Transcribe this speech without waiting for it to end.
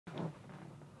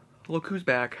Look who's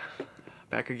back.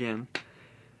 Back again.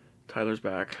 Tyler's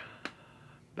back.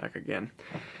 Back again.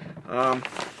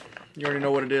 You already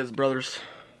know what it is, brothers.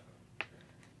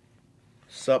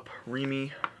 Sup,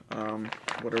 Remy.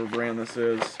 Whatever brand this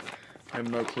is. I have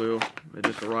no clue. It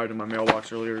just arrived in my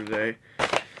mailbox earlier today.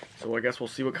 So I guess we'll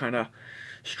see what kind of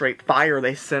straight fire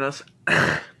they sent us.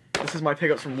 This is my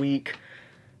pickups from week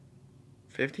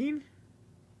 15?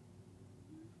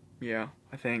 Yeah,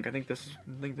 I think this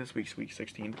week's week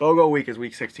 16. BOGO week is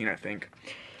week 16, I think.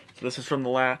 So this is from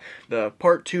the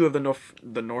part 2 of the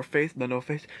North Face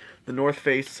North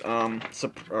Face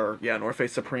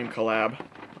Supreme collab.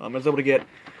 I was able to get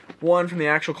one from the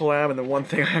actual collab and then one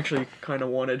thing I actually kind of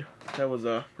wanted. That was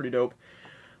pretty dope.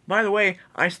 By the way,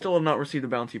 I still have not received a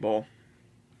bounty ball.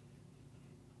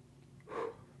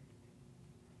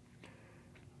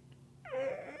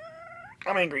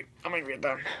 I'm angry at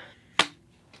that.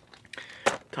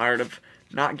 Tired of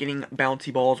not getting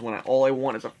bouncy balls when all I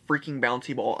want is a freaking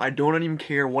bouncy ball. I don't even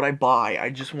care what I buy. I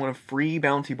just want a free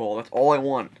bouncy ball. That's all I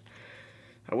want.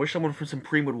 I wish someone from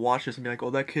Supreme would watch this and be like, oh,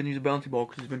 that kid needs a bouncy ball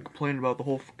because he's been complaining about the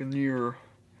whole fucking year.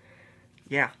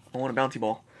 Yeah, I want a bouncy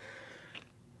ball.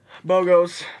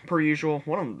 BOGOs, per usual.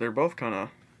 One of them, they're both kind of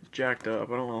jacked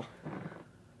up. I don't know.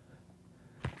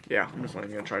 Yeah, I'm just not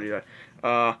even going to try to do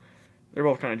that. They're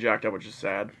both kind of jacked up, which is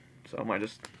sad. So I might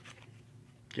just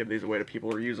give these away to people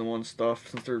who are using one stuff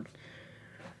since they're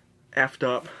effed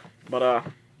up. But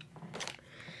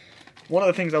one of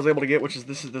the things I was able to get, which is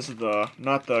this is the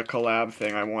not the collab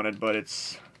thing I wanted, but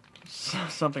it's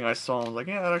something I saw and I was like,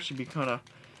 yeah, that'd actually be kind of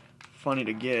funny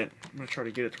to get. I'm gonna try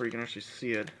to get it to where you can actually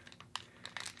see it.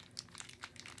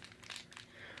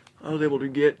 I was able to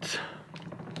get.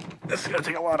 This is gonna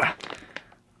take a lot of.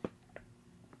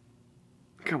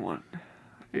 Come on,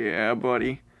 yeah,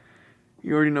 buddy.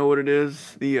 You already know what it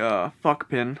is. The fuck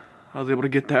pin. I was able to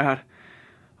get that.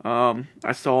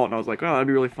 I saw it and I was like, oh, that'd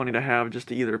be really funny to have just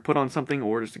to either put on something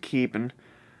or just to keep and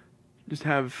just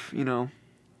have, you know,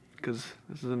 because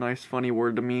this is a nice, funny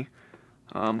word to me.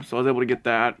 So I was able to get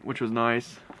that, which was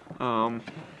nice. It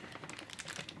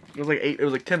was like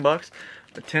 $10,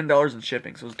 but $10 in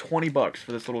shipping. So it was $20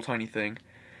 for this little tiny thing,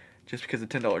 just because of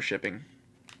 $10 shipping.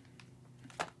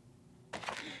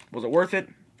 Was it worth it?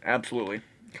 Absolutely,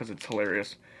 because it's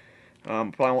hilarious.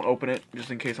 Probably won't open it just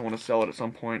in case I want to sell it at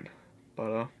some point.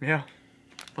 But yeah,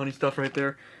 funny stuff right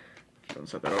there. So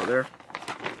set that over there.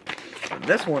 And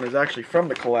this one is actually from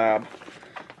the collab.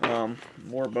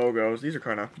 More BOGOs. These are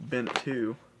kind of bent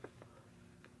too.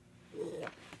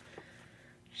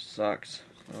 Sucks.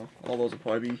 So all those will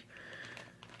probably be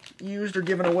used or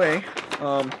given away.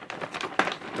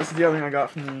 This is the other thing I got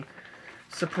from the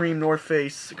Supreme North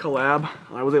Face collab.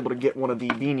 I was able to get one of the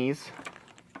beanies.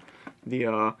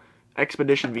 The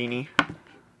Expedition beanie.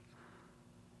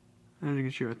 As you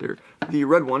can see right there. The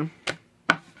red one.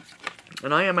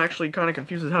 And I am actually kind of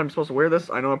confused as how I'm supposed to wear this.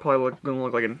 I know I'm probably going to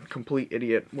look like a complete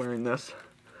idiot wearing this.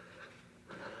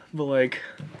 But like,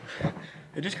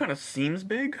 it just kind of seems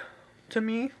big to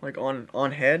me. Like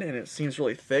on head, and it seems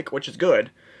really thick, which is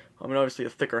good. I mean, obviously a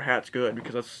thicker hat's good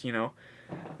because that's, you know,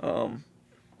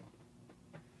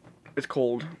 it's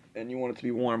cold and you want it to be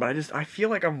warm. But I feel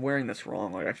like I'm wearing this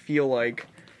wrong. Like, I feel like,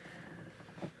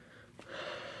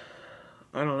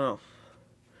 I don't know.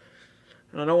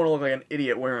 And I don't want to look like an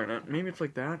idiot wearing it. Maybe it's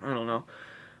like that? I don't know.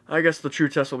 I guess the true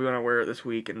test will be when I wear it this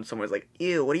week and somebody's like,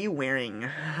 ew, what are you wearing?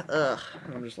 Ugh.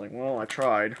 And I'm just like, well, I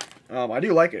tried. I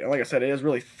do like it. Like I said, it is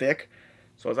really thick.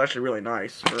 So it's actually really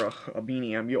nice for a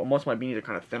beanie. Most of my beanies are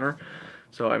kind of thinner.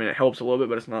 So, I mean, it helps a little bit,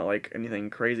 but it's not like anything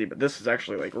crazy. But this is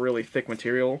actually like really thick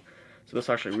material. So this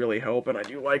actually really helps. And I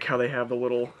do like how they have the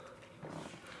little,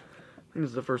 I think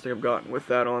this is the first thing I've gotten with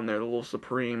that on there. The little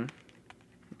Supreme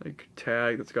like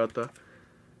tag that's got the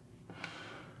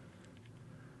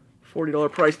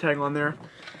 $40 price tag on there.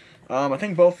 I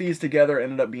think both these together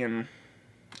ended up being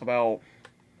about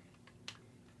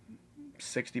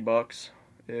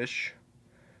 $60-ish.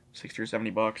 60 or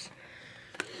 $70.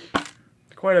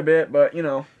 Quite a bit, but you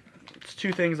know, it's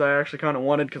two things I actually kind of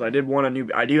wanted because I did want a new.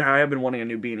 I have been wanting a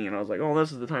new beanie, and I was like, oh,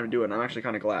 this is the time to do it. And I'm actually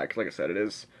kind of glad because, like I said, it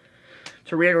is.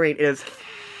 To reiterate, it is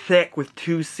thick with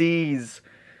 2 C's.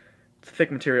 It's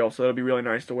thick material, so it'll be really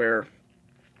nice to wear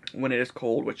when it is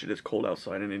cold, which it is cold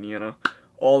outside in Indiana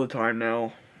all the time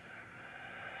now.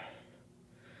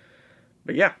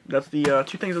 But yeah, that's the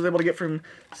 2 things I was able to get from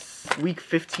week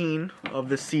 15 of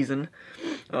this season.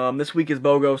 This week is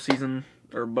BOGO season,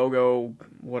 or BOGO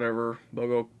whatever,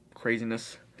 BOGO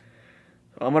craziness.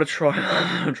 I'm gonna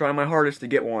try my hardest to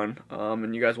get one,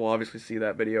 and you guys will obviously see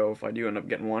that video if I do end up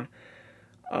getting one.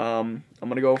 I'm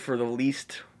gonna go for the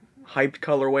least hyped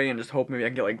colorway and just hope maybe I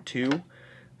can get like 2,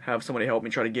 have somebody help me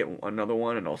try to get another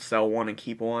one, and I'll sell one and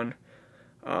keep one.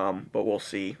 But we'll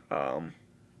see.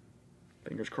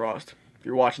 Fingers crossed. If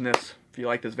you're watching this, if you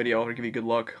like this video, I'll give you good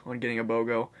luck on getting a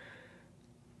BOGO.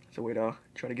 It's a way to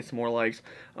try to get some more likes.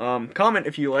 Comment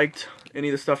if you liked any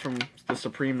of the stuff from the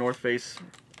Supreme North Face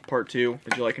Part 2.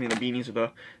 Did you like any of the beanies or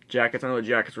the jackets? I know the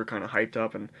jackets were kind of hyped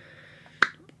up, and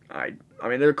I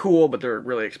mean, they're cool, but they're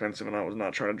really expensive, and I was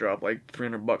not trying to drop like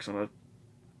 $300 on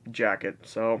a jacket,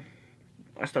 so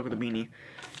I stuck with the beanie.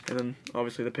 And then,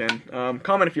 obviously, the pin.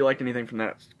 Comment if you liked anything from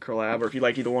that collab, or if you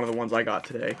like either one of the ones I got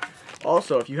today.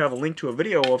 Also, if you have a link to a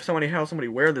video of how somebody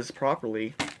wear this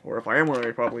properly, or if I am wearing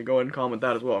it properly, go ahead and comment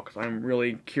that as well, because I'm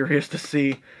really curious to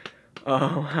see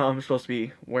how I'm supposed to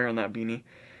be wearing that beanie.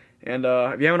 And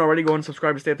if you haven't already, go ahead and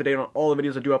subscribe to stay up to date on all the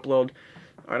videos I do upload.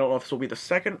 I don't know if this will be the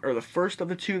second or the first of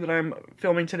the two that I'm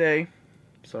filming today.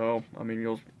 So, I mean,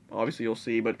 you'll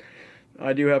see, but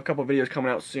I do have a couple videos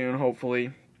coming out soon,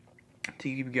 hopefully, to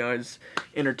keep you guys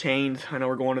entertained. I know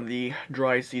we're going to the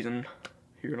dry season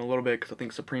here in a little bit, because I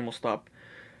think Supreme will stop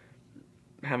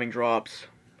having drops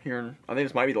here in, I think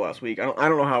this might be the last week. I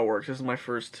don't know how it works. This is my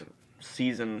first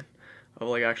season of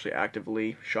like actually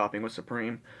actively shopping with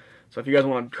Supreme. So if you guys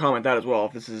want to comment that as well,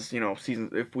 if this is, you know,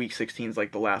 if week 16 is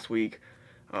like the last week,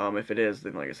 if it is,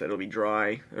 then like I said, it'll be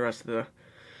dry the rest of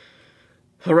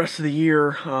the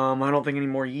year. I don't think any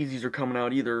more Yeezys are coming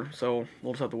out either, so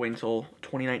we'll just have to wait until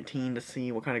 2019 to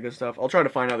see what kind of good stuff. I'll try to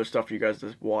find other stuff for you guys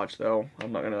to watch, though.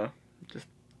 I'm not gonna just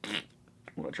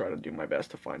I'm gonna try to do my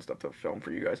best to find stuff to film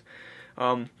for you guys.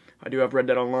 I do have Red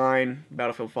Dead Online,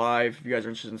 Battlefield 5. If you guys are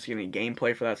interested in seeing any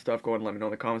gameplay for that stuff, go ahead and let me know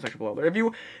in the comment section below. If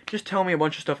you just tell me a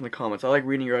bunch of stuff in the comments. I like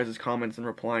reading your guys' comments and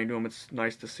replying to them. It's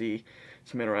nice to see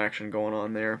some interaction going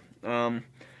on there.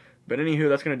 But anywho,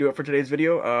 that's gonna do it for today's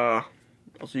video.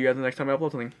 I'll see you guys the next time I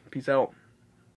upload something. Peace out.